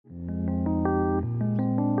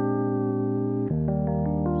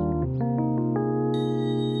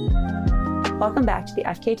Welcome back to the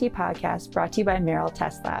FKT podcast brought to you by Merrill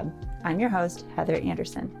Test Lab. I'm your host, Heather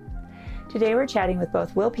Anderson. Today we're chatting with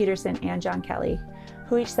both Will Peterson and John Kelly,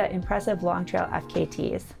 who each set impressive long trail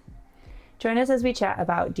FKTs. Join us as we chat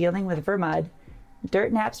about dealing with vermud,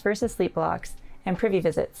 dirt naps versus sleep blocks, and privy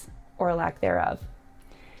visits, or lack thereof.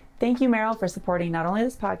 Thank you, Merrill, for supporting not only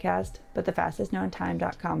this podcast, but the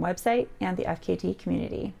fastestknowntime.com website and the FKT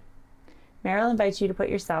community. Merrill invites you to put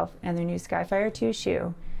yourself and their new Skyfire 2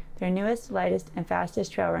 shoe, their newest, lightest, and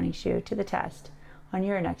fastest trail running shoe, to the test on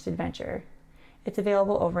your next adventure. It's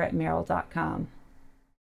available over at merrill.com.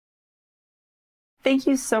 Thank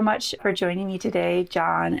you so much for joining me today,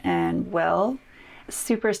 John and Will.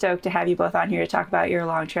 Super stoked to have you both on here to talk about your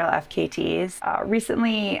long trail FKTs.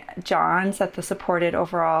 Recently, John set the supported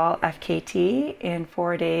overall FKT in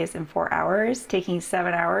 4 days and 4 hours, taking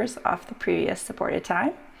 7 hours off the previous supported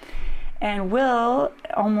time. And Will,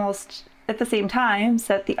 almost at the same time,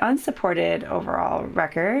 set the unsupported overall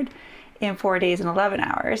record in 4 days and 11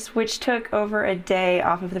 hours, which took over a day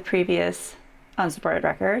off of the previous unsupported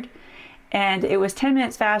record. And it was 10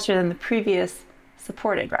 minutes faster than the previous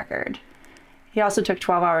supported record. He also took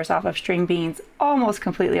 12 hours off of String Bean's almost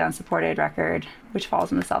completely unsupported record, which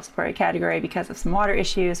falls in the self-supported category because of some water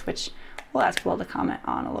issues, which we'll ask Will to comment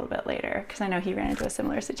on a little bit later, because I know he ran into a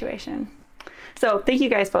similar situation. So thank you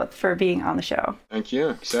guys both for being on the show. Thank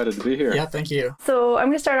you. Excited to be here. Yeah, thank you. So I'm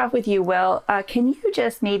going to start off with you, Will. Can you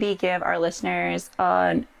just maybe give our listeners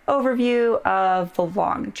an overview of the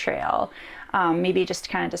long trail? Maybe just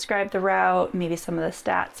kind of describe the route, maybe some of the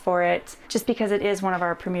stats for it, just because it is one of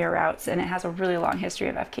our premier routes and it has a really long history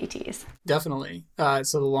of FKTs. Definitely.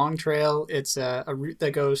 So the long trail, it's a route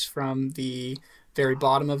that goes from the very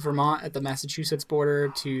bottom of Vermont at the Massachusetts border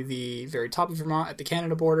to the very top of Vermont at the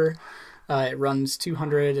Canada border. It runs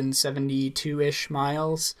 272-ish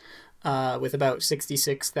miles with about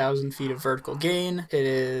 66,000 feet of vertical gain. It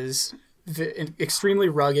is extremely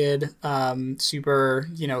rugged, super,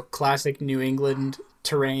 classic New England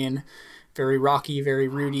terrain, very rocky, very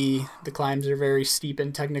rooty. The climbs are very steep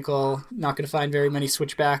and technical. Not going to find very many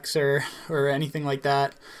switchbacks or anything like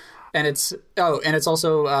that. And it's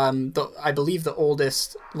also I believe the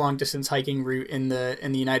oldest long distance hiking route in the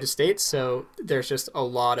United States. So there's just a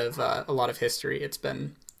lot of history. It's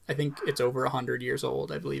been, I think it's over 100 years old.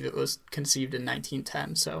 I believe it was conceived in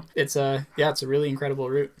 1910. So it's a really incredible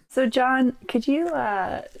route. So John, could you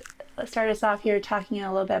start us off here talking a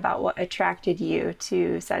little bit about what attracted you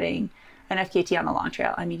to setting an FKT on the long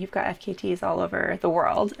trail? I mean, you've got FKTs all over the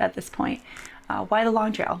world at this point. Why the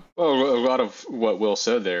long trail? Well, a lot of what Will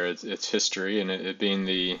said there, it's history, and it being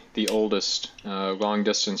the oldest long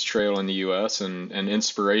distance trail in the U.S. and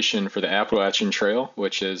inspiration for the Appalachian Trail,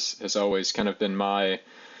 which has always kind of been my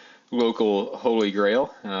local holy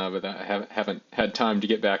grail, but I haven't had time to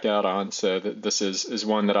get back out on. So this is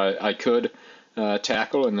one that I could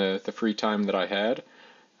tackle in the free time that I had.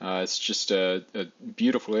 It's just a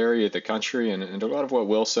beautiful area of the country, and a lot of what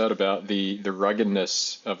Will said about the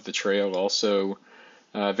ruggedness of the trail also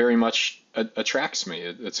very much attracts me.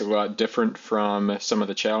 It's a lot different from some of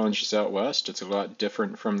the challenges out west. It's a lot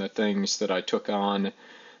different from the things that I took on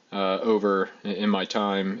over in my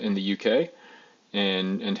time in the UK.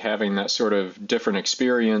 And having that sort of different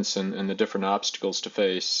experience and the different obstacles to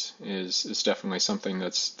face is definitely something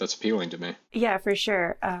that's appealing to me. Yeah, for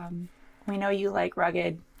sure. We know you like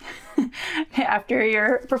rugged after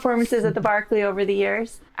your performances at the Barkley over the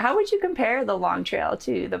years. How would you compare the long trail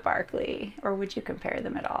to the Barkley, or would you compare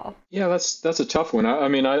them at all? Yeah, that's a tough one. I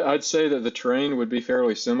mean, I'd say that the terrain would be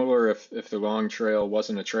fairly similar if the long trail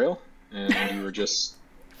wasn't a trail and you were just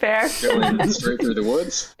fair going straight through the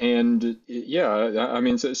woods. And yeah, I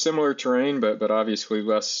mean, it's a similar terrain, but obviously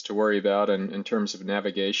less to worry about in terms of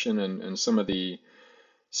navigation and some of the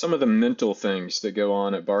mental things that go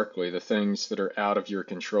on at Barkley, the things that are out of your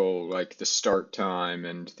control, like the start time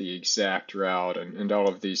and the exact route and all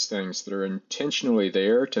of these things that are intentionally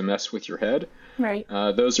there to mess with your head. Right.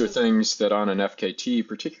 Those are things that on an FKT,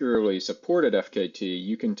 particularly supported FKT,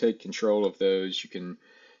 you can take control of those. You can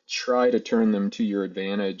try to turn them to your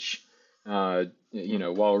advantage,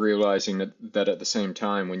 while realizing that at the same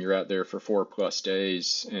time, when you're out there for 4+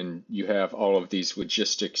 days and you have all of these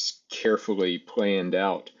logistics carefully planned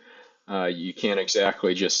out, you can't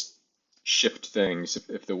exactly just shift things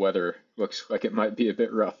if the weather looks like it might be a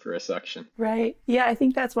bit rough for a section. Right. Yeah, I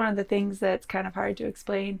think that's one of the things that's kind of hard to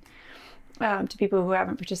explain to people who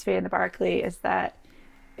haven't participated in the Barkley, is that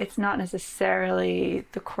it's not necessarily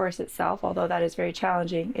the course itself, although that is very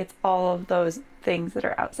challenging. It's all of those things that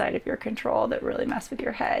are outside of your control that really mess with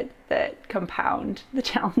your head, that compound the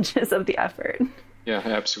challenges of the effort. Yeah,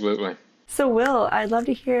 absolutely. So, Will, I'd love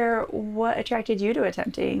to hear what attracted you to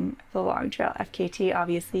attempting the Long Trail FKT.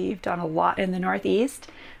 Obviously, you've done a lot in the Northeast.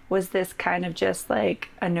 Was this kind of just like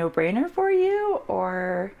a no-brainer for you,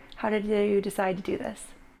 or how did you decide to do this?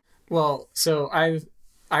 Well, I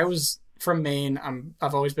was from Maine.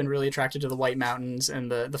 I've always been really attracted to the White Mountains and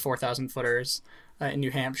the 4,000 footers in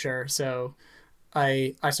New Hampshire. So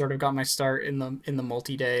I sort of got my start in the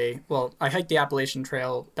multi-day. Well, I hiked the Appalachian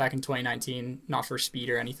Trail back in 2019, not for speed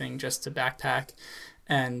or anything, just to backpack,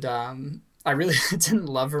 and I really didn't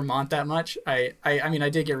love Vermont that much. I mean, I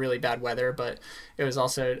did get really bad weather, but it was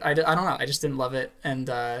also I don't know. I just didn't love it, and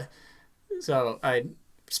so I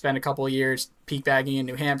spent a couple of years peak bagging in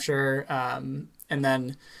New Hampshire, and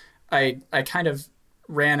then I kind of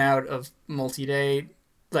ran out of multi-day.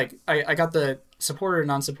 Like I got the supported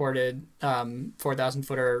and unsupported 4,000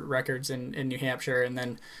 footer records in New Hampshire, and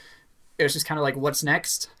then it was just kind of like, what's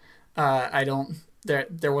next? I don't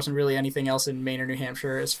there wasn't really anything else in Maine or New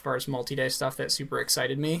Hampshire as far as multi-day stuff that super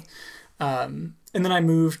excited me. And then I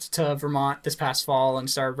moved to Vermont this past fall and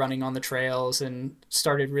started running on the trails and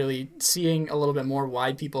started really seeing a little bit more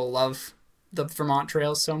why people love the Vermont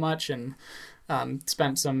trails so much, and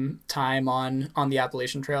spent some time on the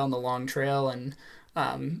Appalachian Trail and the Long Trail, and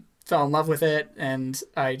fell in love with it. And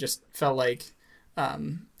I just felt like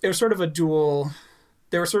it was sort of a dual.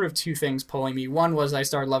 There were sort of two things pulling me. One was I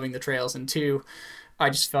started loving the trails, and two, I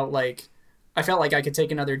just felt like I could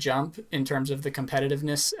take another jump in terms of the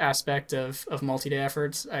competitiveness aspect of multi-day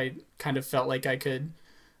efforts. I kind of felt like I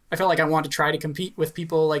felt like I wanted to try to compete with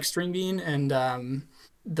people like Stringbean, and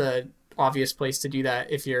the obvious place to do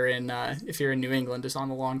that if you're in New England is on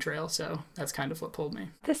the Long Trail. So that's kind of what pulled me.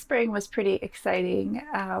 This spring was pretty exciting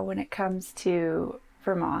when it comes to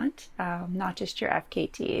Vermont, not just your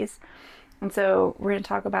FKTs. And so we're going to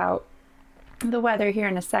talk about the weather here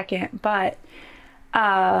in a second, but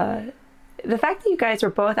the fact that you guys were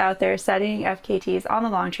both out there setting FKTs on the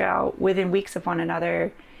Long Trail within weeks of one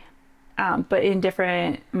another, but in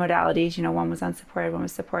different modalities, one was unsupported, one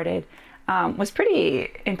was supported, was pretty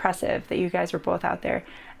impressive that you guys were both out there.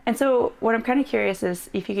 And so what I'm kind of curious is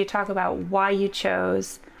if you could talk about why you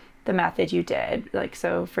chose the method you did. Like,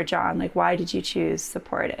 so for John, like, why did you choose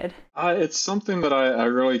supported? It's something that I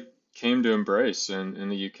really came to embrace in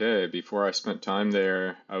the UK. Before I spent time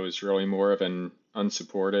there, I was really more of an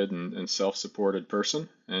unsupported and self-supported person.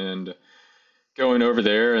 And going over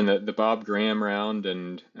there and the Bob Graham round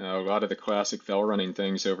and a lot of the classic fell running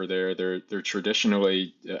things over there, they're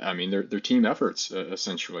traditionally, I mean, they're team efforts,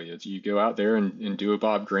 essentially. You go out there and do a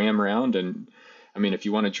Bob Graham round, and I mean, if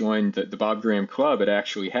you want to join the Bob Graham Club, it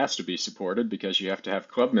actually has to be supported because you have to have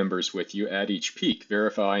club members with you at each peak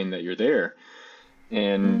verifying that you're there.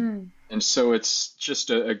 And so it's just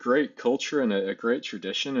a great culture and a great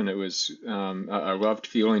tradition, and it was I loved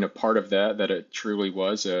feeling a part of that it truly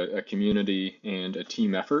was a community and a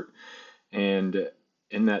team effort. And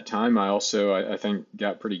in that time, I think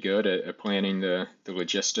got pretty good at planning the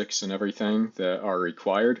logistics and everything that are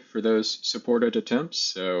required for those supported attempts.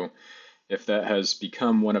 So if that has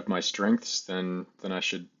become one of my strengths, then I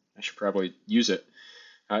should probably use it.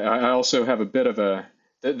 I also have a bit of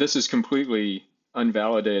this is completely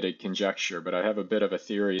unvalidated conjecture, but I have a bit of a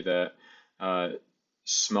theory that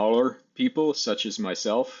smaller people, such as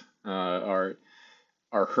myself, are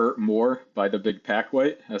hurt more by the big pack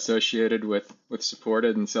weight associated with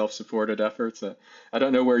supported and self-supported efforts. I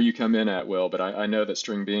don't know where you come in at, Will, but I know that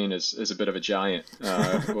String Bean is a bit of a giant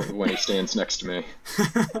when he stands next to me.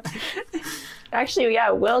 Actually,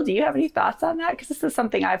 yeah, Will, do you have any thoughts on that? Because this is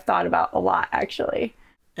something I've thought about a lot, actually.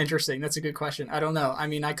 Interesting. That's a good question. I don't know. I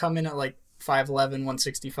mean, I come in at like 5'11",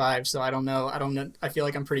 165, so I don't know. I feel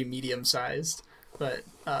like I'm pretty medium sized, but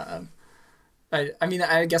I mean,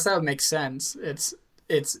 I guess that would make sense. It's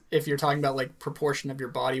if you're talking about like proportion of your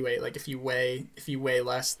body weight, like if you weigh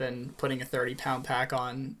less, than putting a 30-pound pack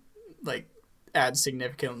on, like, adds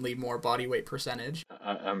significantly more body weight percentage.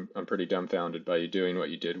 I'm pretty dumbfounded by you doing what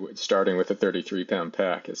you did, starting with a 33-pound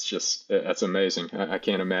pack. That's amazing. I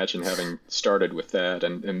can't imagine having started with that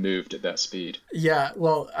and moved at that speed. Yeah,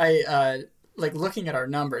 well, I like looking at our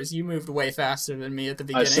numbers, you moved way faster than me at the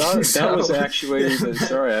beginning. I saw that was actually,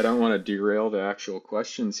 sorry, I don't want to derail the actual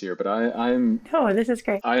questions here, but I'm Oh, this is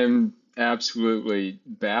great. I am absolutely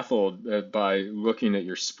baffled by looking at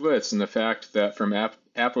your splits and the fact that from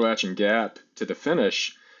Appalachian Gap to the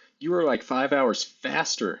finish, you were like 5 hours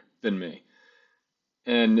faster than me.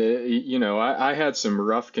 And, I had some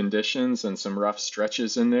rough conditions and some rough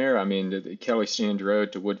stretches in there. I mean, the Kelly Stand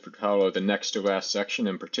Road to Woodford Hollow, the next to last section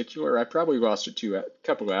in particular, I probably lost a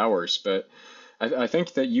couple hours, but I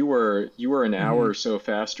think that you were an hour or so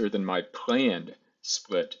faster than my planned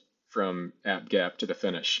split from App Gap to the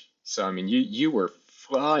finish. So I mean, you were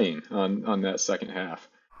flying on that second half.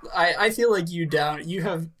 I feel like you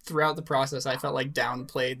have throughout the process. I felt like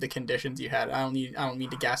downplayed the conditions you had. I don't mean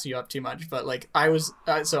to gas you up too much, but like I was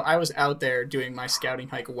out there doing my scouting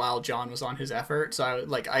hike while John was on his effort. So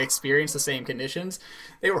I experienced the same conditions.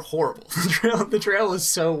 They were horrible. The trail was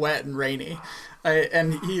so wet and rainy.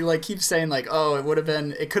 And he like keeps saying like, oh,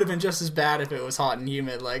 it could have been just as bad if it was hot and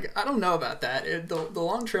humid. Like, I don't know about that. The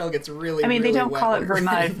long trail gets really, I mean, really they don't wet call when it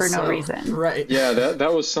Vermud for no so, reason. right? Yeah,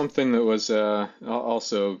 that was something that was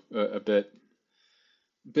also a bit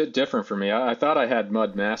different for me. I thought I had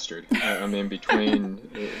mud mastered. I mean, between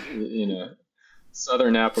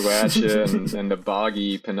southern Appalachia and the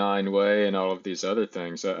boggy Pennine Way and all of these other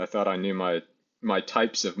things, I thought I knew my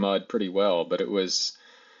types of mud pretty well, but it was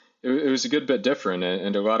a good bit different,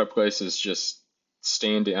 and a lot of places just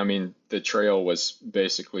standing. I mean, the trail was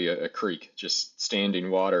basically a creek, just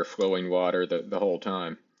standing water, flowing water the whole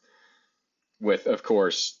time, with, of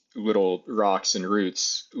course, little rocks and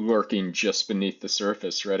roots lurking just beneath the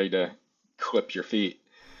surface, ready to clip your feet.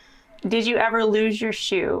 Did you ever lose your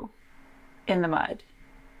shoe in the mud?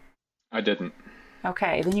 I didn't.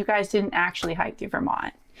 Okay, then you guys didn't actually hike through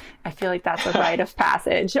Vermont. I feel like that's a rite of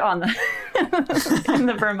passage on the in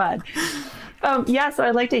the Vermont. So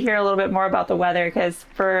I'd like to hear a little bit more about the weather, because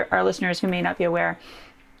for our listeners who may not be aware,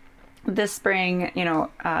 this spring,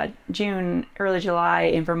 June, early July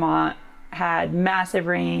in Vermont had massive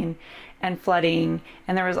rain and flooding,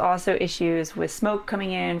 and there was also issues with smoke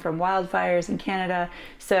coming in from wildfires in Canada.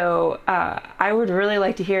 So I would really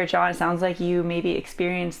like to hear, John, it sounds like you maybe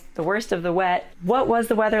experienced the worst of the wet. What was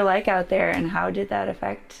the weather like out there, and how did that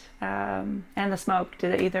affect, and the smoke,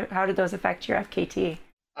 how did those affect your FKT?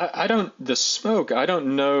 The smoke, I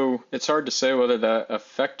don't know. It's hard to say whether that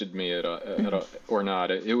affected me or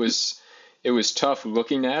not. It was tough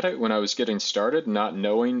looking at it when I was getting started, not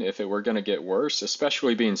knowing if it were going to get worse,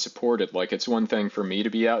 especially being supported. Like, it's one thing for me to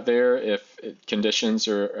be out there if conditions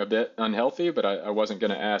are a bit unhealthy, but I wasn't going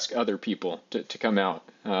to ask other people to come out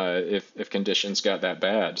if conditions got that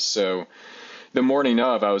bad. So the morning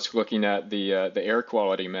of, I was looking at the air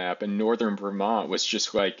quality map, and northern Vermont was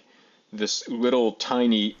just like this little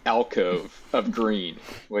tiny alcove of green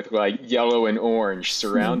with like yellow and orange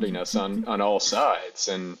surrounding us on all sides.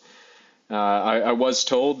 And I was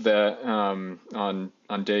told that on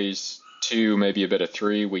days 2, maybe a bit of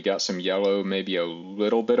 3, we got some yellow, maybe a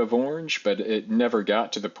little bit of orange, but it never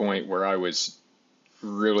got to the point where I was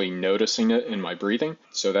really noticing it in my breathing.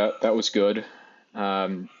 So that was good.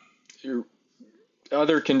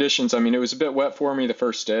 Other conditions, I mean, it was a bit wet for me the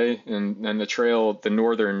first day, and the trail, the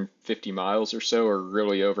northern 50 miles or so, are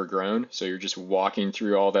really overgrown. So you're just walking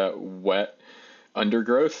through all that wet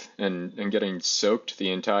undergrowth and getting soaked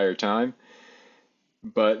the entire time.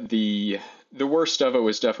 But the worst of it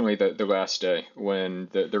was definitely the last day, when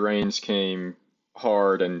the rains came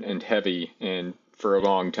hard and heavy and for a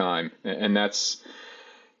long time. And that's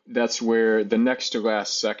where the next to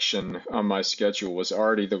last section on my schedule was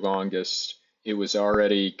already the longest. It was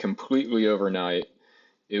already completely overnight.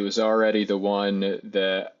 It was already the one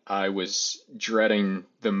that I was dreading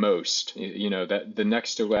the most. That the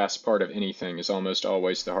next to last part of anything is almost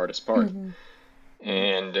always the hardest part. Mm-hmm.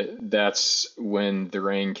 And that's when the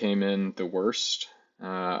rain came in the worst.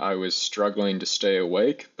 I was struggling to stay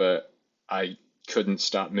awake, but I couldn't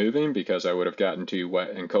stop moving because I would have gotten too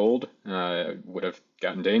wet and cold. Would have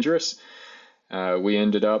gotten dangerous. We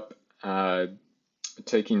ended up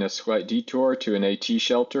taking a slight detour to an AT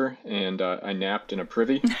shelter, and I napped in a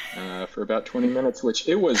privy for about 20 minutes, which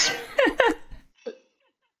it was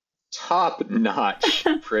top-notch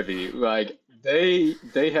privy. Like, they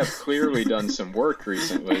have clearly done some work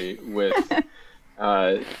recently with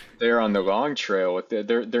there on the long trail.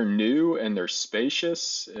 They're new and they're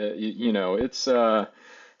spacious. It's so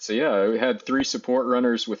yeah. We had 3 support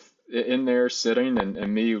runners in there sitting,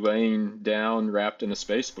 and me laying down wrapped in a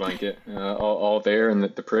space blanket, all there in the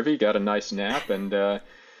privy. Got a nice nap and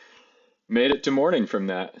made it to morning from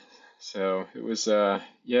that. So it was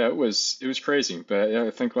it was crazy. But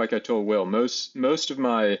I think, like I told Will, most of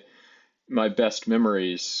my best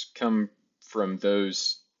memories come from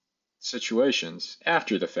those situations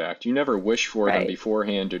after the fact. You never wish for them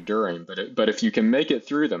beforehand or during, but if you can make it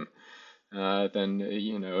through them, then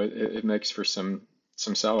it makes for some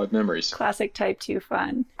solid memories. Classic type 2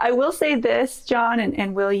 fun. I will say this, John,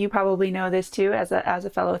 and Will, you probably know this too as a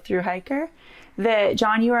fellow thru hiker, that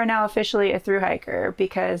John, you are now officially a thru hiker,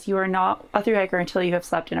 because you are not a thru hiker until you have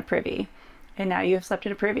slept in a privy. And now you have slept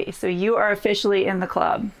in a privy. So you are officially in the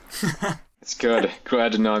club. It's good.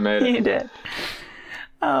 Glad to know I made it. You did.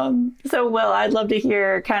 So, Will, I'd love to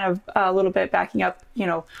hear kind of a little bit backing up,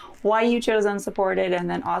 why you chose unsupported and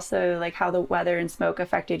then also like how the weather and smoke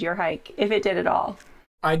affected your hike, if it did at all.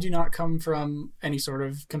 I do not come from any sort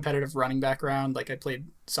of competitive running background. Like I played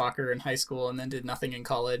soccer in high school and then did nothing in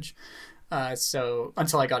college. So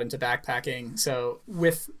until I got into backpacking. So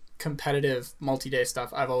with competitive multi-day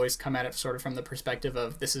stuff, I've always come at it sort of from the perspective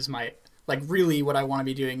of this is my, like really what I want to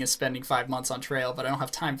be doing is spending 5 months on trail, but I don't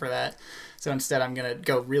have time for that. So instead I'm going to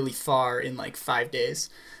go really far in like 5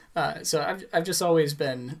 days. So I've just always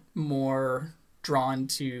been more drawn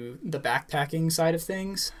to the backpacking side of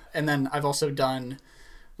things. And then I've also done,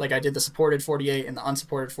 like I did the supported 48 and the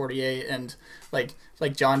unsupported 48, and like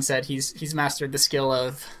John said, he's mastered the skill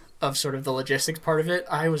of sort of the logistics part of it.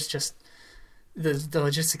 I was just the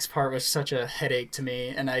logistics part was such a headache to me,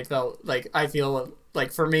 and I feel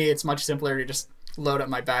like for me it's much simpler to just load up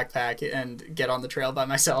my backpack and get on the trail by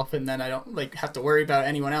myself, and then I don't like have to worry about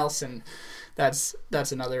anyone else, and that's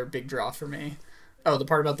another big draw for me. Oh, the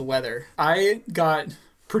part about the weather. I got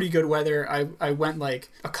pretty good weather. I went like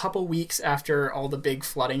a couple weeks after all the big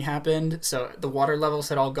flooding happened, so the water levels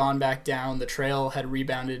had all gone back down. The trail had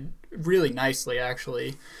rebounded really nicely,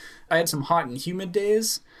 actually. I had some hot and humid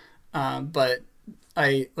days, but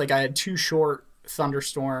I had 2 short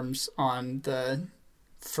thunderstorms on the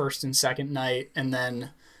first and second night, and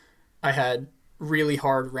then I had really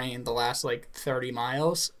hard rain the last like 30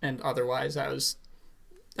 miles, and otherwise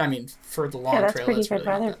for the long trail, that's pretty good really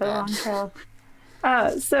weather for the long trail.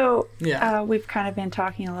 We've kind of been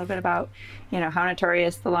talking a little bit about, how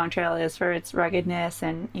notorious the long trail is for its ruggedness,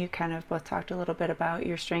 and you kind of both talked a little bit about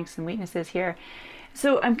your strengths and weaknesses here.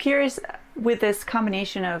 So I'm curious, with this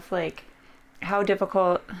combination of like how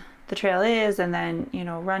difficult the trail is and then,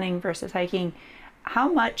 running versus hiking, how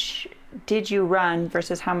much did you run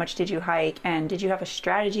versus how much did you hike? And did you have a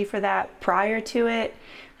strategy for that prior to it?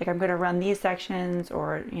 Like, I'm going to run these sections,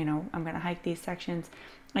 or, I'm going to hike these sections.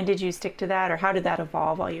 And did you stick to that, or how did that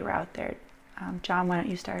evolve while you were out there? John, why don't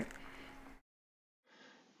you start?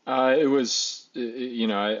 It was,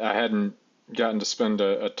 I hadn't gotten to spend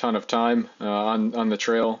a ton of time on the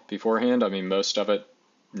trail beforehand. I mean, most of it,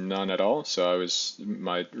 none at all. So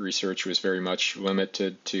my research was very much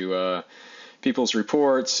limited to people's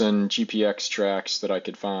reports and GPX tracks that I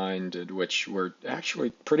could find, which were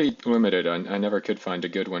actually pretty limited. I never could find a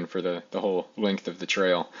good one for the whole length of the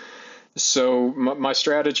trail. So my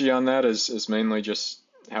strategy on that is mainly just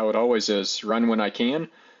how it always is: run when I can,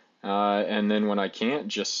 and then when I can't,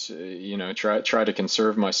 just try to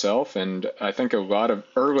conserve myself. And I think a lot of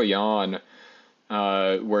early on,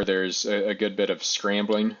 where there's a good bit of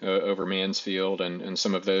scrambling over Mansfield and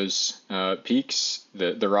some of those peaks,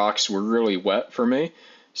 the rocks were really wet for me.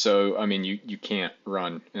 So I mean, you can't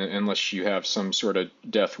run unless you have some sort of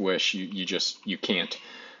death wish. You can't.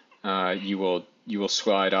 You will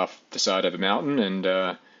slide off the side of the mountain, and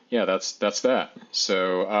that's that.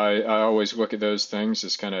 So I always look at those things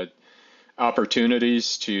as kind of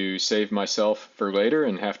opportunities to save myself for later,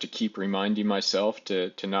 and have to keep reminding myself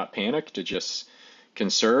to not panic, to just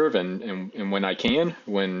conserve, and when I can,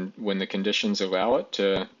 when the conditions allow it,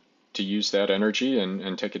 to use that energy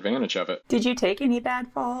and take advantage of it. Did you take any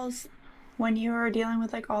bad falls when you were dealing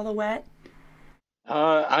with like all the wet?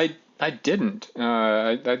 I didn't.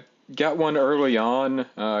 I got one early on,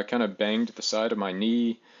 kind of banged the side of my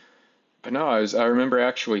knee. But no, I remember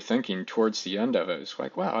actually thinking towards the end of it, it's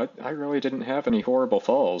like, wow, I really didn't have any horrible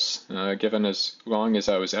falls, given as long as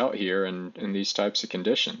I was out here and in these types of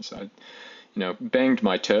conditions. I banged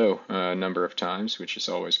my toe a number of times, which is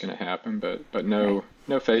always going to happen, but no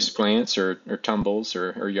face plants or tumbles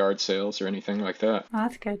or yard sales or anything like that. Oh,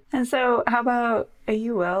 that's good. And so how about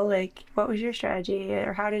you, Will? Like, what was your strategy,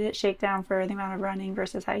 or how did it shake down for the amount of running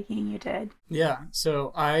versus hiking you did? Yeah,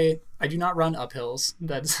 so I do not run uphills.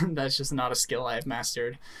 That's just not a skill I have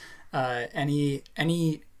mastered. My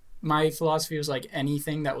philosophy was like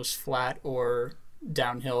anything that was flat or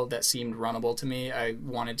downhill that seemed runnable to me, I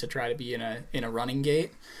wanted to try to be in a running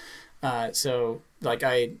gait. So like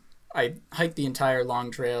I hiked the entire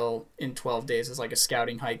long trail in 12 days as like a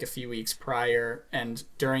scouting hike a few weeks prior, and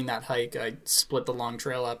during that hike I split the long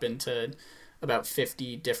trail up into about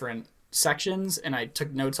 50 different sections, and I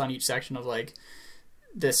took notes on each section of like,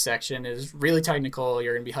 this section is really technical,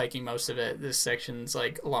 you're going to be hiking most of it. This section's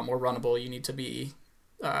like a lot more runnable, you need to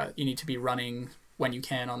be running when you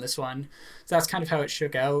can on this one. So that's kind of how it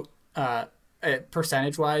shook out.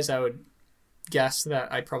 Percentage wise, I would guess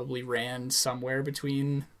that I probably ran somewhere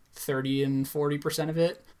between 30 and 40% of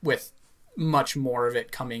it, with much more of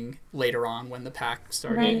it coming later on when the pack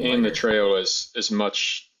started. Right. And the trail is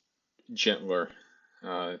much gentler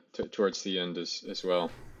towards the end as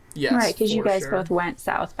well. Yes, Right, because you for guys sure. both went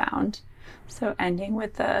southbound. So ending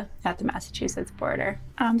with the at the Massachusetts border.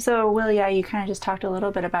 So Will, yeah, you kind of just talked a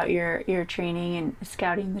little bit about your training and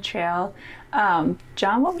scouting the trail.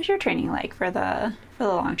 John, what was your training like for the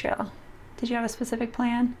long trail? Did you have a specific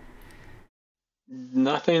plan?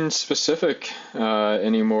 Nothing specific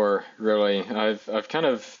anymore, really. I've kind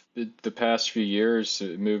of the past few years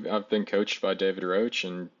moved. I've been coached by David Roach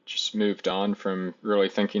and just moved on from really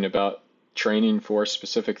thinking about training for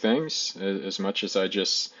specific things as much as I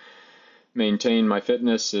just maintain my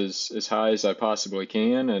fitness as high as I possibly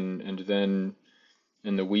can, and then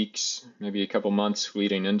in the weeks, maybe a couple months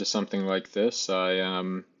leading into something like this,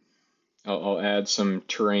 I'll add some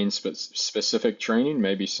terrain specific training,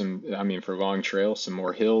 maybe some, I mean, for long trail, some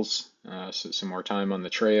more hills, so some more time on the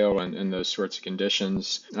trail and those sorts of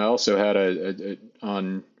conditions. I also had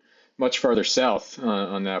on much farther south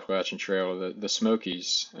on the Appalachian Trail, the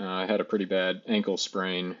Smokies. I had a pretty bad ankle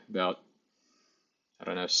sprain about, I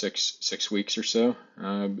don't know, six weeks or so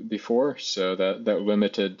before, so that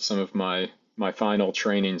limited some of my final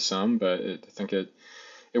training some, but I think it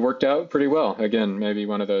worked out pretty well. Again, maybe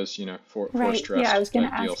one of those, Right. forced Yeah, I rest was going to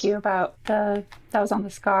type ask deals. you about that was on the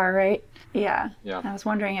scar, right? Yeah. Yeah. I was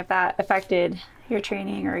wondering if that affected your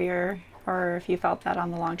training or if you felt that on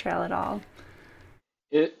the long trail at all.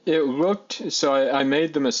 It looked so I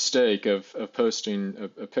made the mistake of posting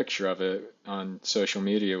a picture of it on social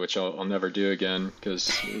media, which I'll never do again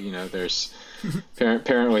because there's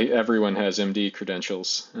apparently everyone has MD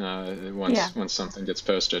credentials Yeah. once something gets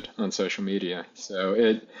posted on social media. So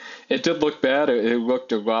it did look bad. It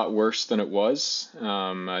looked a lot worse than it was.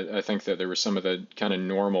 I think that there was some of the kind of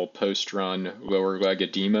normal post-run lower leg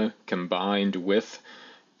edema combined with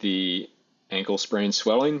the ankle sprain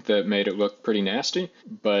swelling that made it look pretty nasty.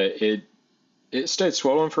 But it stayed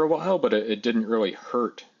swollen for a while, but it didn't really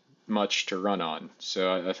hurt much to run on.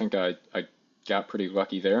 So I think I got pretty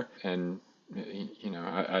lucky there. And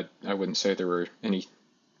I wouldn't say there were any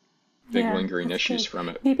big Yeah, lingering that's issues good. from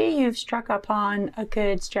it. Maybe you've struck upon a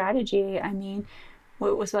good strategy. I mean,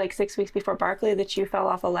 what was like 6 weeks before Barkley that you fell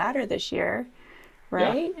off a ladder this year, Yeah,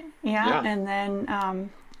 right? Yeah, yeah. and then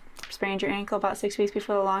sprained your ankle about 6 weeks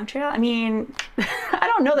before the long trail. I mean, I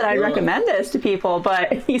don't know that I'd Well, recommend this to people,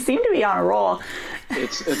 but you seem to be on a roll.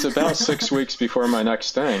 it's about 6 weeks before my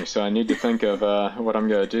next thing, so I need to think of what I'm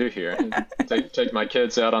gonna do here. Take my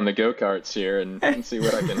kids out on the go-karts here and see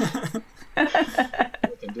what I can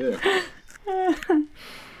do.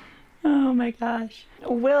 Oh my gosh.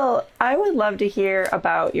 Will, I would love to hear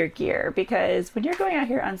about your gear because when you're going out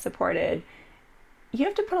here unsupported, you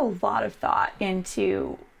have to put a lot of thought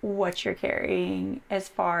into what you're carrying as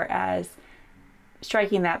far as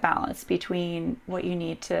striking that balance between what you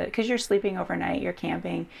need to, because you're sleeping overnight, you're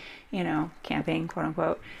camping, camping, quote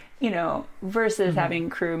unquote, versus having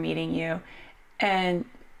crew meeting you. And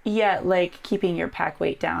yet, like keeping your pack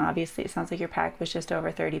weight down. Obviously, it sounds like your pack was just over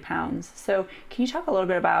 30 pounds. So, can you talk a little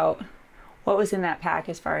bit about what was in that pack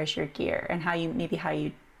as far as your gear and how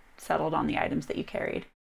you settled on the items that you carried?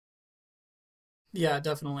 Yeah,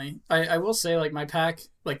 definitely. I will say like my pack,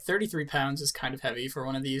 like 33 pounds is kind of heavy for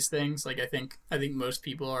one of these things. Like I think most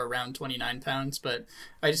people are around 29 pounds, but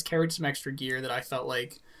I just carried some extra gear that I felt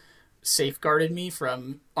like safeguarded me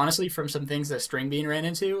from honestly from some things that String Bean ran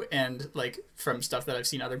into and like from stuff that I've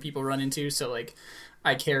seen other people run into. So like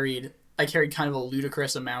I carried kind of a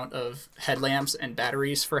ludicrous amount of headlamps and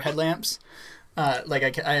batteries for headlamps. I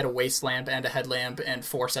had a waist lamp and a headlamp and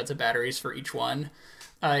 4 sets of batteries for each one.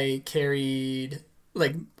 I carried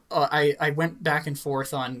like I went back and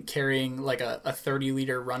forth on carrying like a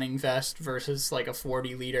 30-liter running vest versus like a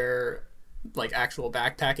 40-liter like actual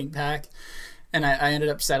backpacking pack, and I ended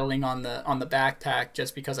up settling on the backpack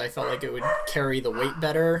just because I felt like it would carry the weight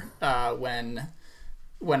better when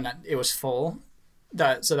it was full.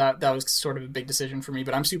 That was sort of a big decision for me,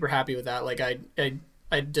 but I'm super happy with that. Like I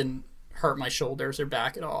didn't hurt my shoulders or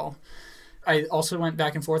back at all. I also went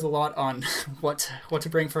back and forth a lot on what to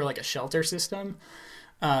bring for like a shelter system.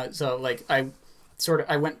 So like I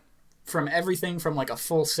went from everything from like a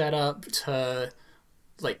full setup to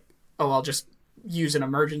like, oh, I'll just use an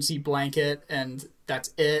emergency blanket and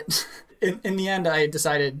that's it. In the end, I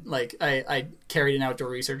decided like I carried an outdoor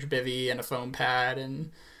research bivy and a foam pad and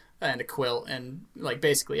a quilt and like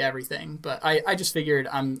basically everything. But I just figured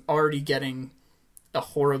I'm already getting a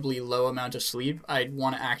horribly low amount of sleep. I'd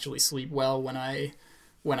want to actually sleep well when I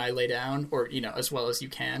lay down, or as well as you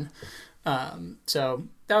can. So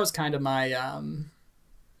that was kind of my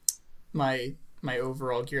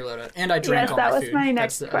overall gear load, and I drank Yes, all that my was food. my That's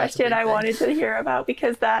next a question big I thing. wanted to hear about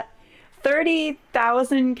because that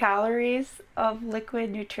 30,000 calories of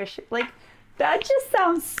liquid nutrition. Like, that just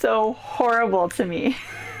sounds so horrible to me.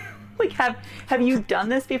 Like, have you done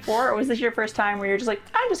this before, or was this your first time where you're just like,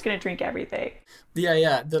 I'm just gonna drink everything?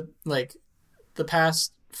 Yeah. The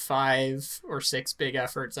past 5 or 6 big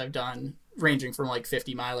efforts I've done, ranging from like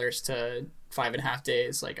 50 milers to 5.5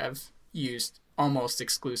 days, like I've used almost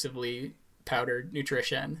exclusively powdered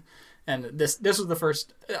nutrition. And this was the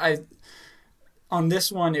first I on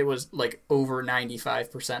this one. It was like over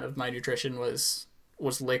 95% of my nutrition was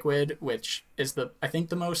liquid, which is I think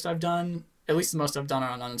the most I've done, at least the most I've done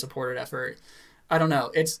on an unsupported effort. I don't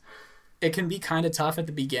know. It can be kind of tough at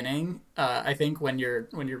the beginning. I think when your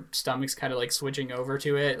stomach's kind of like switching over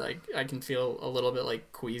to it, like I can feel a little bit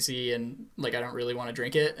like queasy and like I don't really want to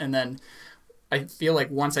drink it. And then I feel like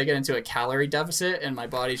once I get into a calorie deficit and my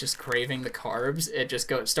body's just craving the carbs, it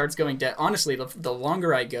starts going dead. Honestly, the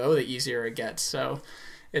longer I go, the easier it gets. So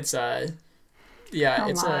it's Oh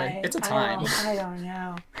my. it's a time. I don't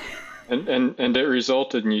know. And it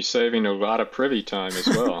resulted in you saving a lot of privy time as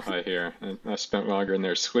well, I hear. And I spent longer in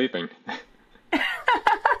there sleeping.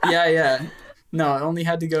 Yeah. No, I only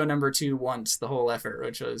had to go number 2 once the whole effort,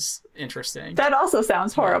 which was interesting. That also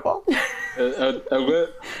sounds horrible.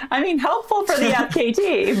 I mean, helpful for the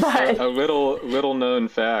FKT, but a little known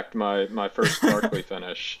fact: my first Barkley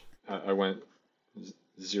finish, I went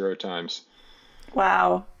 0 times.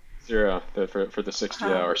 wow. 0 for the 60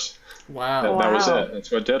 hours. Wow. That was Wow. it.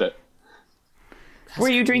 That's what did it. Were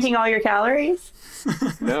you drinking all your calories?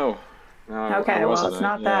 No, Okay, I well, wasn't. it's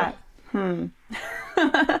not Yeah.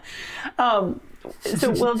 that.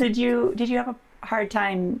 So, Will, did you have a hard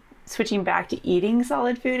time switching back to eating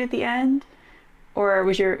solid food at the end, or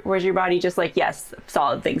was your body just like, yes,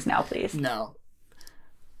 solid things now, please? No.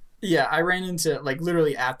 Yeah, I ran into, like,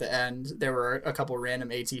 literally at the end, there were a couple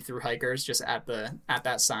random AT through hikers just at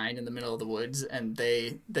that sign in the middle of the woods, and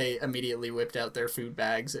they immediately whipped out their food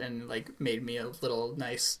bags and like made me a little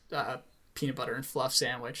nice peanut butter and fluff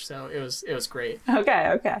sandwich. So it was great.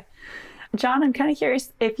 Okay. John, I'm kind of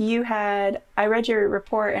curious if you had. I read your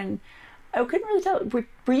report and I couldn't really tell.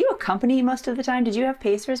 Were you accompanied most of the time? Did you have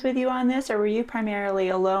pacers with you on this, or were you primarily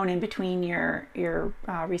alone in between your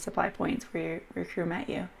resupply points where your crew met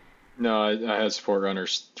you? No, I had support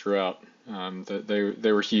runners throughout.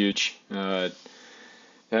 They were huge. Carried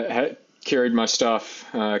my stuff,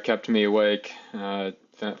 kept me awake,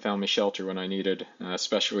 found me shelter when I needed,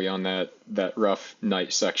 especially on that rough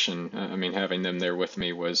night section. I mean, having them there with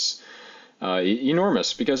me was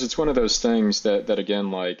enormous, because it's one of those things that again,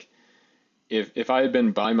 like if I had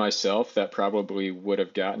been by myself, that probably would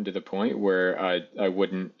have gotten to the point where I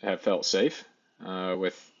wouldn't have felt safe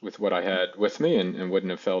with what I had with me, and wouldn't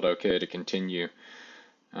have felt okay to continue.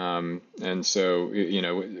 And so,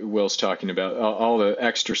 Will's talking about all the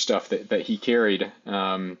extra stuff that he carried.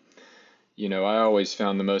 I always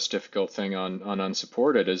found the most difficult thing on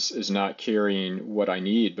unsupported is not carrying what I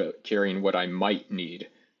need, but carrying what I might need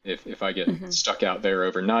if I get stuck out there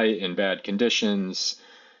overnight in bad conditions.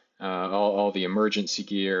 All the emergency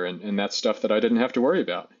gear and that stuff that I didn't have to worry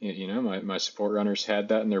about. My support runners had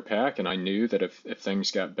that in their pack, and I knew that if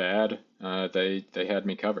things got bad, they had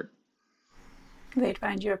me covered. They'd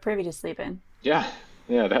find you a privy to sleep in. Yeah,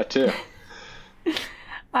 that too.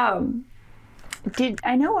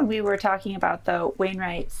 I know when we were talking about the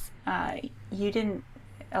Wainwrights, you didn't.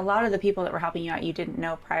 A lot of the people that were helping you out, you didn't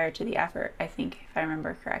know prior to the effort. I think, if I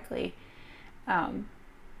remember correctly.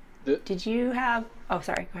 Did you have? Oh,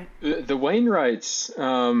 sorry. Go ahead. The Wainwrights,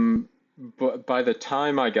 but by the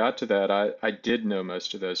time I got to that, I did know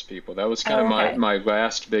most of those people. That was kind of Okay. my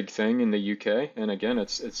last big thing in the UK. And again,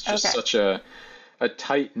 it's just Okay. such a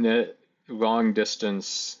tight knit, long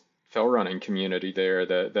distance fell running community there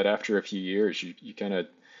that after a few years, you kind of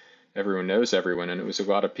everyone knows everyone, and it was a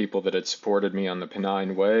lot of people that had supported me on the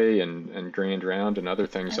Pennine Way and Grand Round and other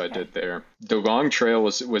things I Okay. did there. The long trail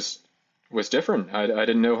was different. I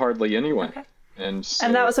didn't know hardly anyone. Okay. And so,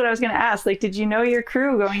 And that was what I was going to ask. Like, did you know your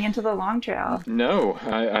crew going into the long trail? no,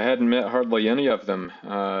 I hadn't met hardly any of them.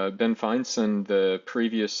 Ben Feinson, the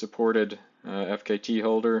previous supported FKT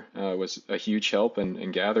holder, was a huge help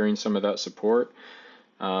in gathering some of that support.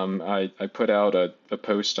 I put out a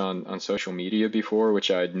post on social media before, which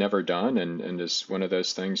I'd never done, and is one of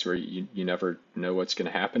those things where you never know what's going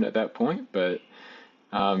to happen at that point. But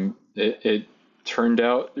it turned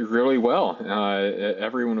out really well.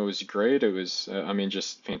 Everyone was great. It was,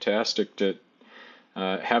 just fantastic to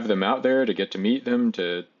have them out there, to get to meet them,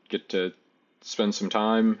 to get to spend some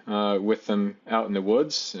time with them out in the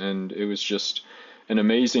woods. And it was just an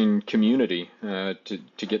amazing community to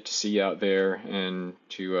get to see out there and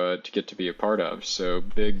to get to be a part of. So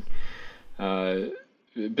uh,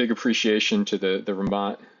 big appreciation to the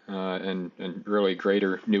Vermont and really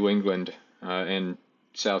greater New England and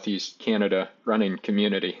Southeast Canada running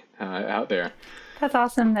community out there. That's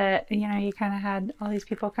awesome that, you kind of had all these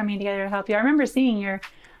people coming together to help you. I remember seeing your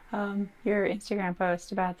Instagram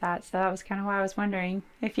post about that. So that was kind of why I was wondering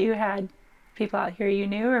if you had people out here you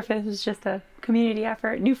knew or if it was just a community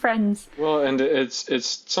effort, new friends. Well, and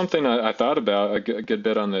it's something I thought about a good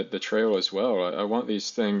bit on the trail as well. I want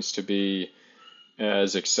these things to be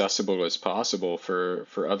as accessible as possible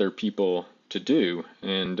for other people to do,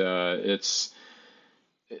 and it's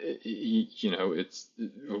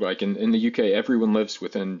like in the UK, everyone lives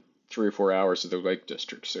within 3 or 4 hours of the Lake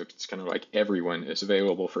District, so it's kind of like everyone is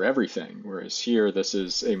available for everything. Whereas here, this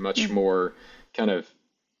is a much more kind of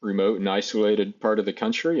remote and isolated part of the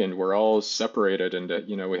country, and we're all separated into,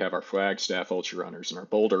 we have our Flagstaff ultra runners and our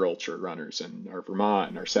Boulder ultra runners and our Vermont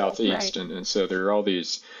and our Southeast, Right. and so there are all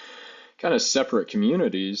these kind of separate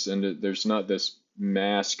communities, and there's not this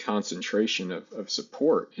mass concentration of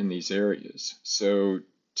support in these areas. So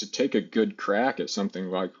to take a good crack at something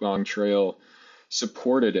like Long Trail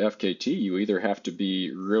supported FKT, you either have to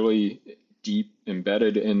be really deep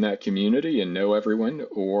embedded in that community and know everyone,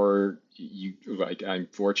 or you like I'm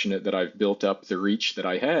fortunate that I've built up the reach that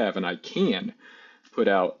I have, and I can put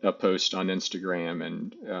out a post on Instagram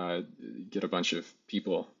and get a bunch of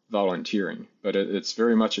people volunteering. But it's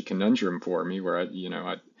very much a conundrum for me where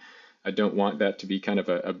I don't want that to be kind of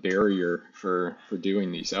a barrier for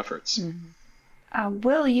doing these efforts.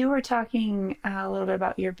 Will, you were talking a little bit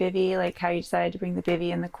about your bivy, like how you decided to bring the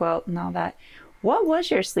bivy and the quilt and all that. What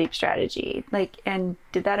was your sleep strategy? Like, and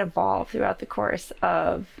did that evolve throughout the course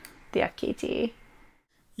of the FKT?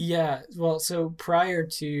 Yeah, well, so prior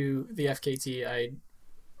to the FKT,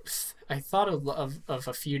 I thought of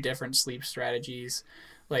a few different sleep strategies.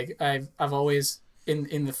 Like I've always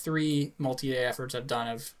in the three multi-day efforts I've done,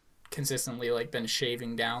 I've consistently like been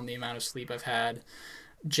shaving down the amount of sleep I've had.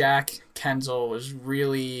 Jack Kenzel was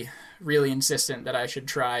really insistent that I should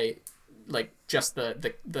try like just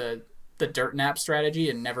the dirt nap strategy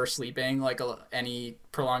and never sleeping like any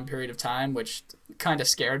prolonged period of time, which kind of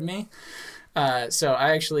scared me. So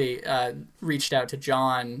I actually reached out to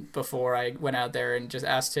John before I went out there and just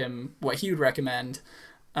asked him what he would recommend.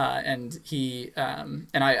 And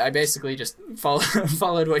I basically just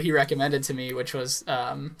followed what he recommended to me, which was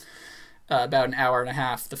about an hour and a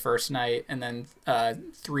half the first night, and then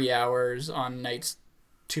 3 hours on nights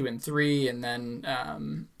 2 and 3, and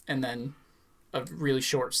then a really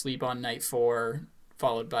short sleep on night 4,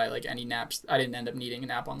 followed by like any naps. I didn't end up needing a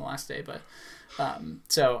nap on the last day, but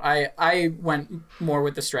so I went more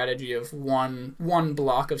with the strategy of one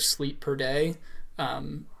block of sleep per day.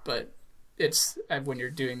 But it's when you're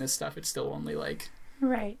doing this stuff, it's still only like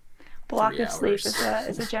Right. Block of sleep hours.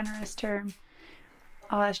 is a generous term.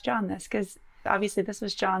 I'll ask John this because obviously this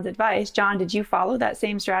was John's advice. John, did you follow that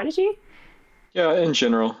same strategy? Yeah, in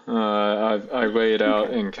general, I lay it out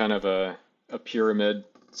Okay. in kind of a pyramid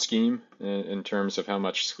scheme in terms of how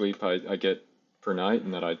much sleep I get per night,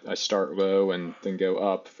 and that I start low and then go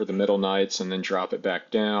up for the middle nights and then drop it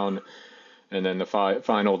back down. And then the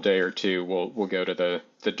final day or two, we'll go to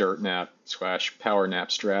the dirt nap / power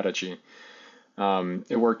nap strategy.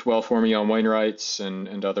 It worked well for me on Wainwright's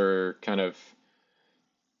and other kind of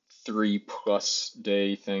 3+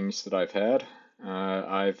 day things that I've had.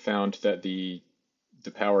 I've found that the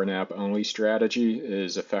power nap only strategy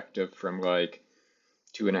is effective from like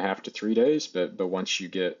 2.5 to 3 days, but once you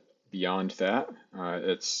get beyond that,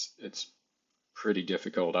 it's pretty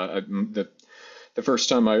difficult. The first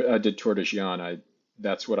time I did Tour de Gion,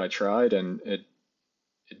 that's what I tried, and it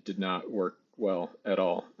did not work well at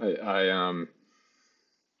all. I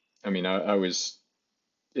was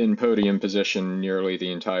in podium position nearly the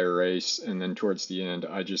entire race, and then towards the end,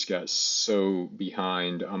 I just got so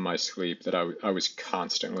behind on my sleep that I was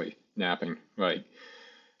constantly napping. Like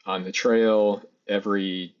on the trail,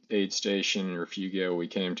 every aid station or Fugo we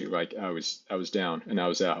came to, like I was down and I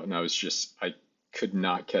was out, and I could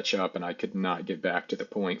not catch up, and I could not get back to the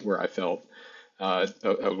point where I felt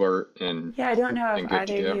alert Yeah, I don't know if and good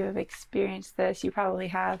to either of go. you have experienced this. You probably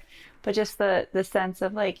have, but just the sense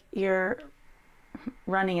of like you're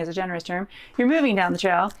running is a generous term. You're moving down the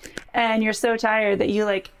trail and you're so tired that you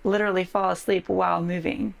like literally fall asleep while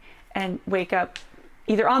moving and wake up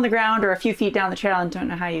either on the ground or a few feet down the trail and don't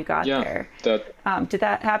know how you got Yeah, there. that Did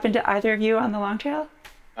that happen to either of you on the long trail?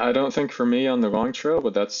 I don't think for me on the long trail,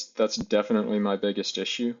 but that's definitely my biggest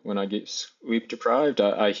issue when I get sleep deprived.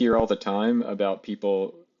 I hear all the time about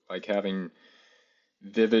people like having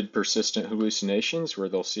vivid, persistent hallucinations where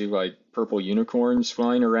they'll see like purple unicorns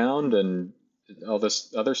flying around, and all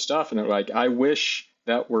this other stuff. And they're like, I wish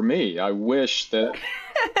that were me. I wish that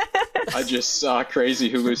I just saw crazy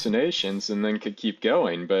hallucinations and then could keep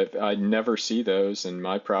going, but I never see those. And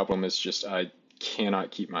my problem is just I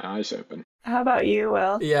cannot keep my eyes open. How about you,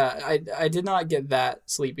 Will? Yeah, I did not get that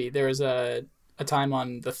sleepy. There was a time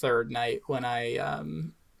on the third night when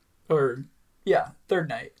or yeah, third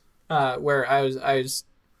night, where I was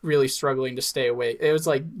really struggling to stay awake. It was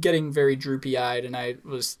like getting very droopy eyed, and I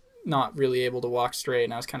was not really able to walk straight,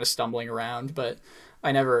 and I was kind of stumbling around. But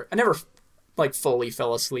I never like fully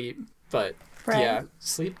fell asleep. But Right. yeah,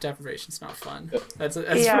 sleep deprivation's not fun. That's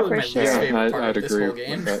Yeah, really for my sure. least Yeah, favorite part I'd of this agree whole with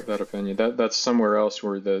game. that opinion. That's somewhere else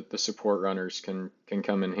where the support runners can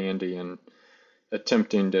come in handy and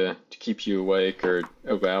attempting to keep you awake or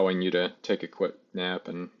allowing you to take a quick nap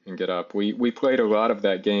and get up. We played a lot of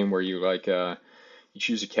that game where you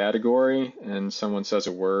choose a category and someone says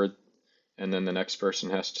a word and then the next person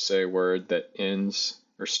has to say a word that ends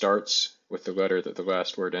or starts with the letter that the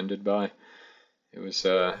last word ended by. It was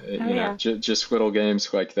Oh yeah. just little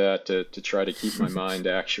games like that to try to keep my mind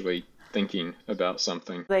actually thinking about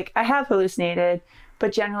something. Like I have hallucinated,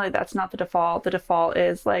 but generally that's not the default. The default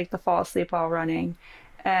is like the fall asleep while running.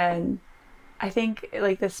 And I think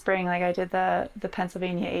like this spring, like I did the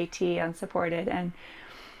Pennsylvania AT unsupported, and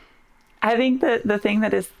I think the thing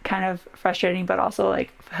that is kind of frustrating but also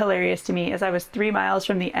like hilarious to me is I was 3 miles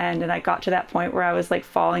from the end and I got to that point where I was like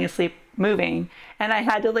falling asleep moving and I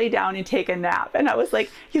had to lay down and take a nap. And I was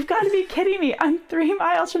like, you've got to be kidding me. I'm 3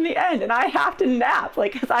 miles from the end and I have to nap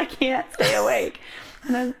like because I can't stay awake.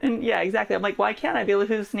 And yeah, exactly. I'm like, why can't I be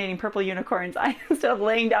hallucinating purple unicorns instead of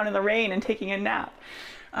laying down in the rain and taking a nap?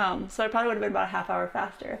 So I probably would have been about a half hour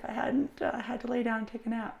faster if I hadn't had to lay down and take a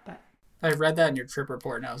nap. But I read that in your trip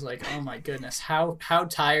report, and I was like, "Oh my goodness, how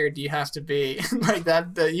tired do you have to be? Like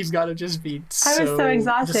that you've got to just be I was so so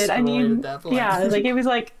exhausted. I destroyed at mean, that point." yeah, like it was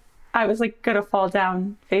like I was like gonna fall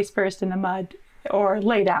down face first in the mud or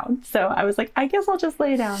lay down. So I was like, I guess I'll just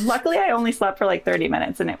lay down. Luckily, I only slept for like 30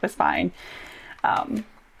 minutes and it was fine. Um,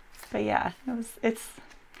 but yeah, it's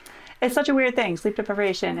such a weird thing, sleep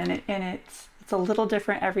deprivation, and it's a little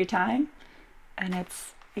different every time, and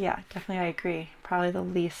it's yeah, definitely I agree. Probably the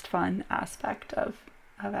least fun aspect of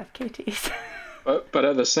FKTs. But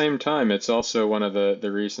at the same time, it's also one of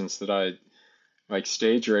the reasons that I like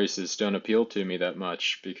stage races don't appeal to me that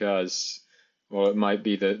much because, well, it might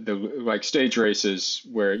be the like stage races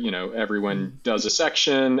where, everyone does a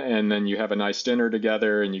section and then you have a nice dinner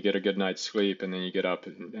together and you get a good night's sleep and then you get up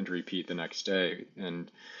and repeat the next day.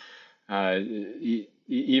 And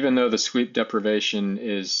even though the sleep deprivation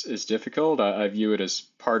is difficult, I view it as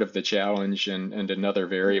part of the challenge and another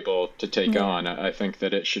variable to take Yeah. on. I think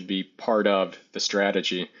that it should be part of the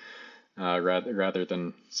strategy rather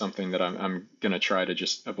than something that I'm going to try to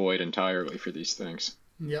just avoid entirely for these things.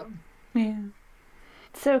 Yep. Yeah.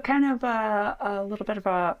 So, kind of a little bit of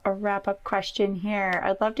a wrap up question here.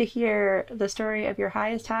 I'd love to hear the story of your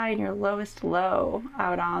highest high and your lowest low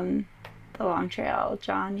out on the long trail.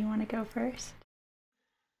 John, you want to go first?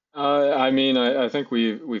 I mean, I think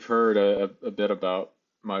we've heard a bit about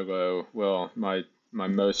my low, well, my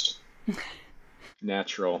most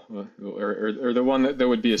natural, or the one that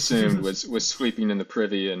would be assumed was sleeping in the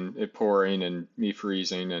privy and it pouring and me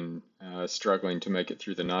freezing and struggling to make it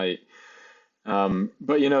through the night.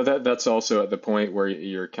 But that's also at the point where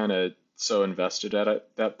you're kind of so invested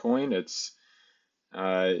at that point. It's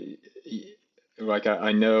uh, like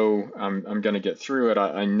I know I'm going to get through it.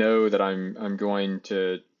 I know that I'm going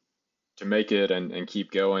to make it and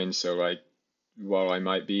keep going. So like while I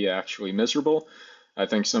might be actually miserable, I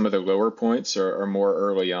think some of the lower points are more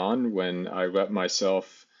early on when I let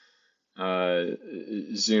myself uh,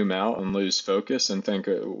 zoom out and lose focus and think,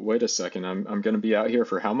 wait a second, I'm going to be out here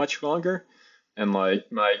for how much longer? And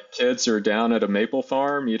like my kids are down at a maple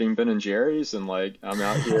farm eating Ben and Jerry's, and like I'm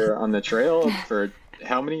out here on the trail for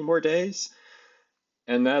how many more days?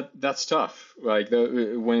 And that's tough. Like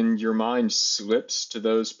when your mind slips to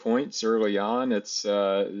those points early on, it's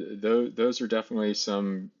those are definitely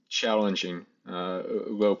some challenging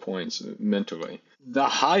low points mentally. The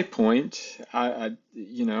high point, I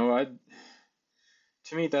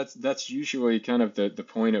to me that's usually kind of the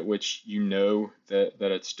point at which you know that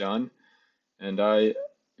it's done. And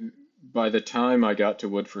by the time I got to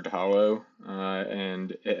Woodford Hollow,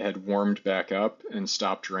 and it had warmed back up and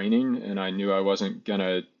stopped raining, and I knew I wasn't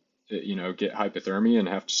gonna, get hypothermia and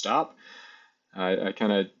have to stop. I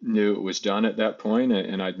kind of knew it was done at that point,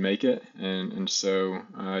 and I'd make it. And so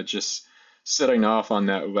just setting off on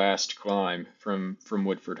that last climb from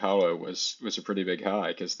Woodford Hollow was a pretty big high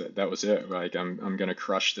because that was it. Like I'm gonna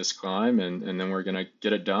crush this climb, and then we're gonna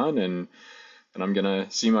get it done, and and I'm gonna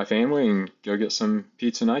see my family and go get some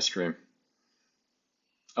pizza and ice cream.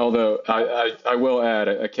 Although I will add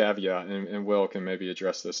a caveat, and Will can maybe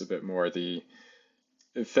address this a bit more. The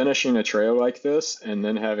finishing a trail like this and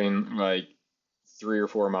then having like 3 or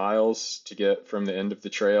 4 miles to get from the end of the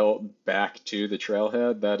trail back to the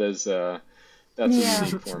trailhead, that's a Yeah.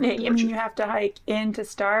 unique form of I mean, torture. you have to hike in to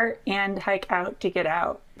start and hike out to get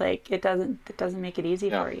out. Like it doesn't make it easy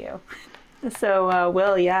Yeah. for you. So,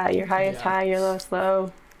 Will, yeah, your highest Yeah. high, your lowest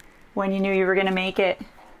low, when you knew you were gonna make it.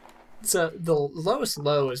 So the lowest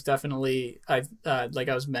low is definitely I like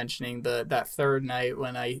I was mentioning that third night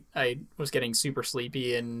when I was getting super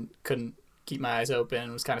sleepy and couldn't keep my eyes open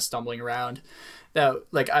and was kind of stumbling around. That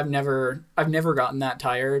like I've never gotten that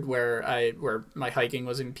tired where my hiking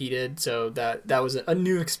was impeded. So that was a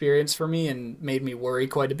new experience for me and made me worry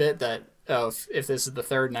quite a bit that, oh, if this is the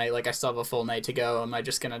third night, like I still have a full night to go, am I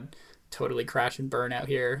just gonna totally crash and burn out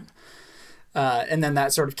here? And then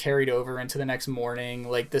that sort of carried over into the next morning.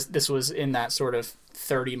 Like this was in that sort of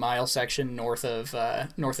 30-mile section north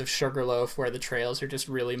of Sugarloaf, where the trails are just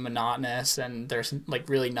really monotonous and there's like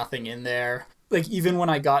really nothing in there. Like even when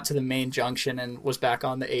I got to the main junction and was back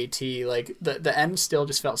on the AT, like the end still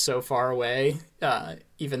just felt so far away.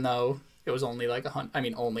 Even though it was only like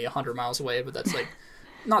only 100 miles away, but that's like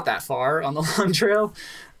not that far on the long trail,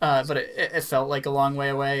 but it felt like a long way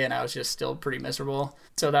away, and I was just still pretty miserable.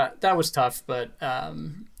 So that was tough, but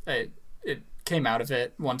it came out of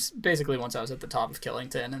it once I was at the top of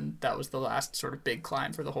Killington, and that was the last sort of big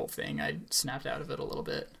climb for the whole thing. I snapped out of it a little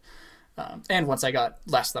bit, and once I got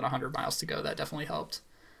less than 100 miles to go, that definitely helped.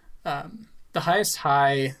 The highest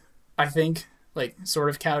high, I think, like sort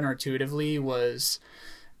of counterintuitively, was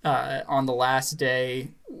on the last day.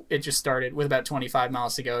 It just started with about 25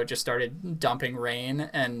 miles to go. It just started dumping rain,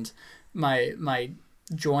 and my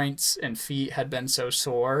joints and feet had been so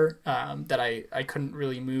sore that I couldn't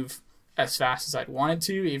really move as fast as I'd wanted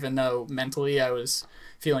to, even though mentally I was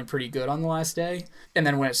feeling pretty good on the last day. And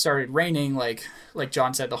then when it started raining, like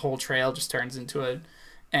John said, the whole trail just turns into a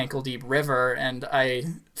ankle deep river, and I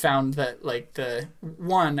found that like the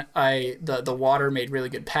water made really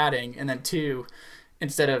good padding, and then two,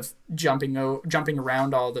 instead of jumping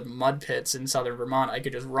around all the mud pits in southern Vermont, I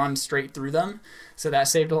could just run straight through them. So that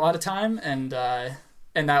saved a lot of time, and that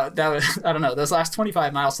was I don't know. Those last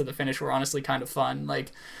 25 miles to the finish were honestly kind of fun.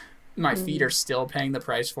 Like my feet are still paying the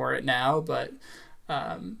price for it now, but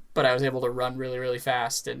I was able to run really really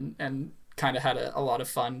fast and kind of had a lot of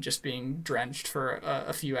fun just being drenched for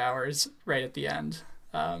a few hours right at the end.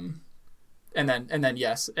 And then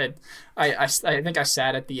yes, I think I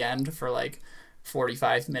sat at the end for like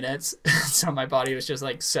 45 minutes. So my body was just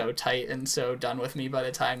like so tight and so done with me by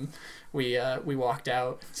the time we walked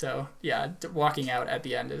out. So yeah, walking out at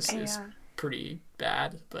the end is Yeah, pretty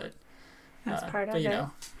bad, but that's part of but you it.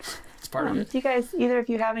 know, it's part of it. Do you guys, either of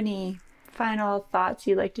you, have any final thoughts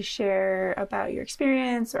you'd like to share about your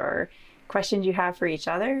experience or questions you have for each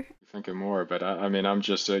other? Thinking more, but I mean, I'm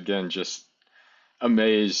just again just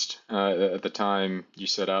amazed at the time you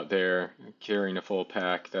set out there carrying a full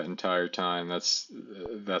pack that entire time.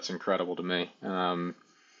 That's incredible to me.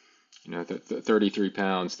 The 33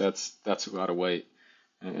 pounds, that's a lot of weight,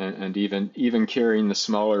 and even carrying the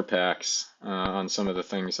smaller packs on some of the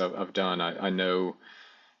things I've done, I know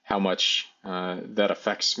how much that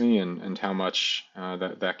affects me, and how much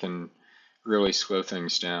that can really slow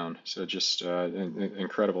things down. So just an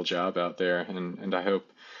incredible job out there, and I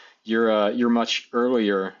hope you're much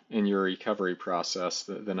earlier in your recovery process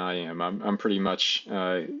than I am. I'm pretty much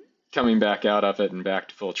coming back out of it and back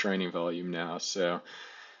to full training volume now. So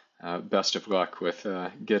best of luck with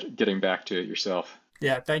getting back to it yourself.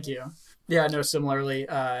 Yeah, thank you. Yeah, no, similarly,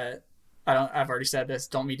 I've already said this,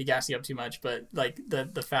 don't mean to gas you up too much, but like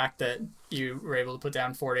the fact that you were able to put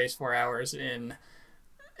down 4 days, 4 hours in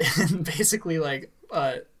basically like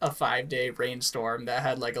a 5-day rainstorm that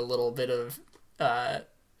had like a little bit of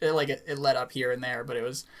it let up here and there, but it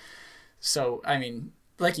was so, I mean,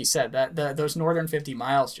 like you said, that those northern 50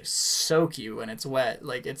 miles just soak you when it's wet.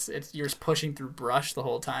 Like it's you're just pushing through brush the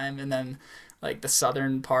whole time, and then like the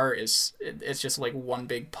southern part it's just like one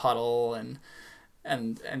big puddle, and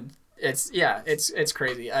it's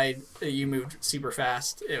crazy. You moved super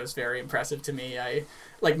fast. It was very impressive to me.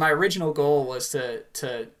 My original goal was to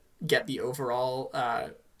get the overall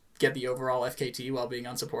FKT while being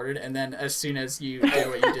unsupported, and then as soon as you did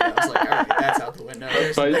what you did, I was like, all right, that's out the window.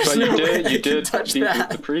 There's You no way did I you can did touch beat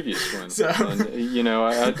that. the previous one, So and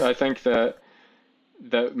I think that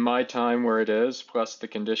my time where it is, plus the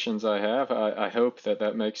conditions I have, I hope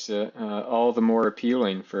that makes it all the more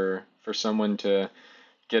appealing for someone to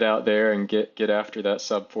get out there and get after that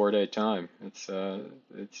sub 4 day time. It's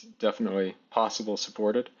definitely possible,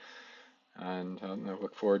 supported, and I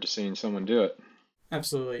look forward to seeing someone do it.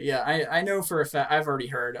 Absolutely. Yeah, I know for a fact, I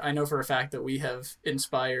know for a fact that we have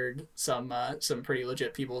inspired some pretty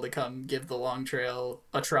legit people to come give the long trail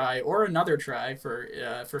a try or another try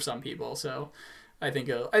for some people. So I think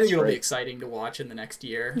it'll be exciting to watch in the next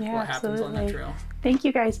year what happens on that trail. Thank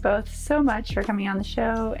you guys both so much for coming on the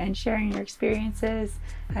show and sharing your experiences.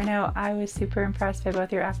 I know I was super impressed by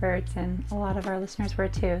both your efforts, and a lot of our listeners were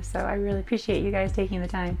too. So I really appreciate you guys taking the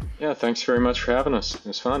time. Yeah, thanks very much for having us. It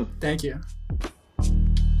was fun. Thank you.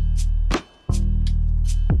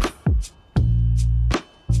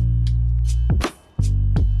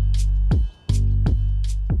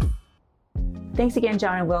 Thanks again,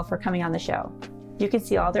 John and Will, for coming on the show. You can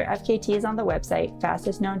see all their FKTs on the website,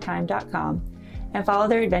 fastestknowntime.com, and follow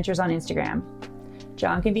their adventures on Instagram.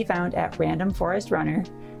 John can be found at Random Forest Runner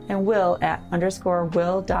and Will at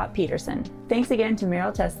 _will.peterson. Thanks again to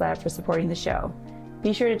Merrell Test Lab for supporting the show.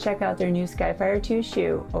 Be sure to check out their new Skyfire 2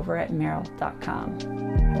 shoe over at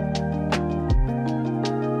merrell.com.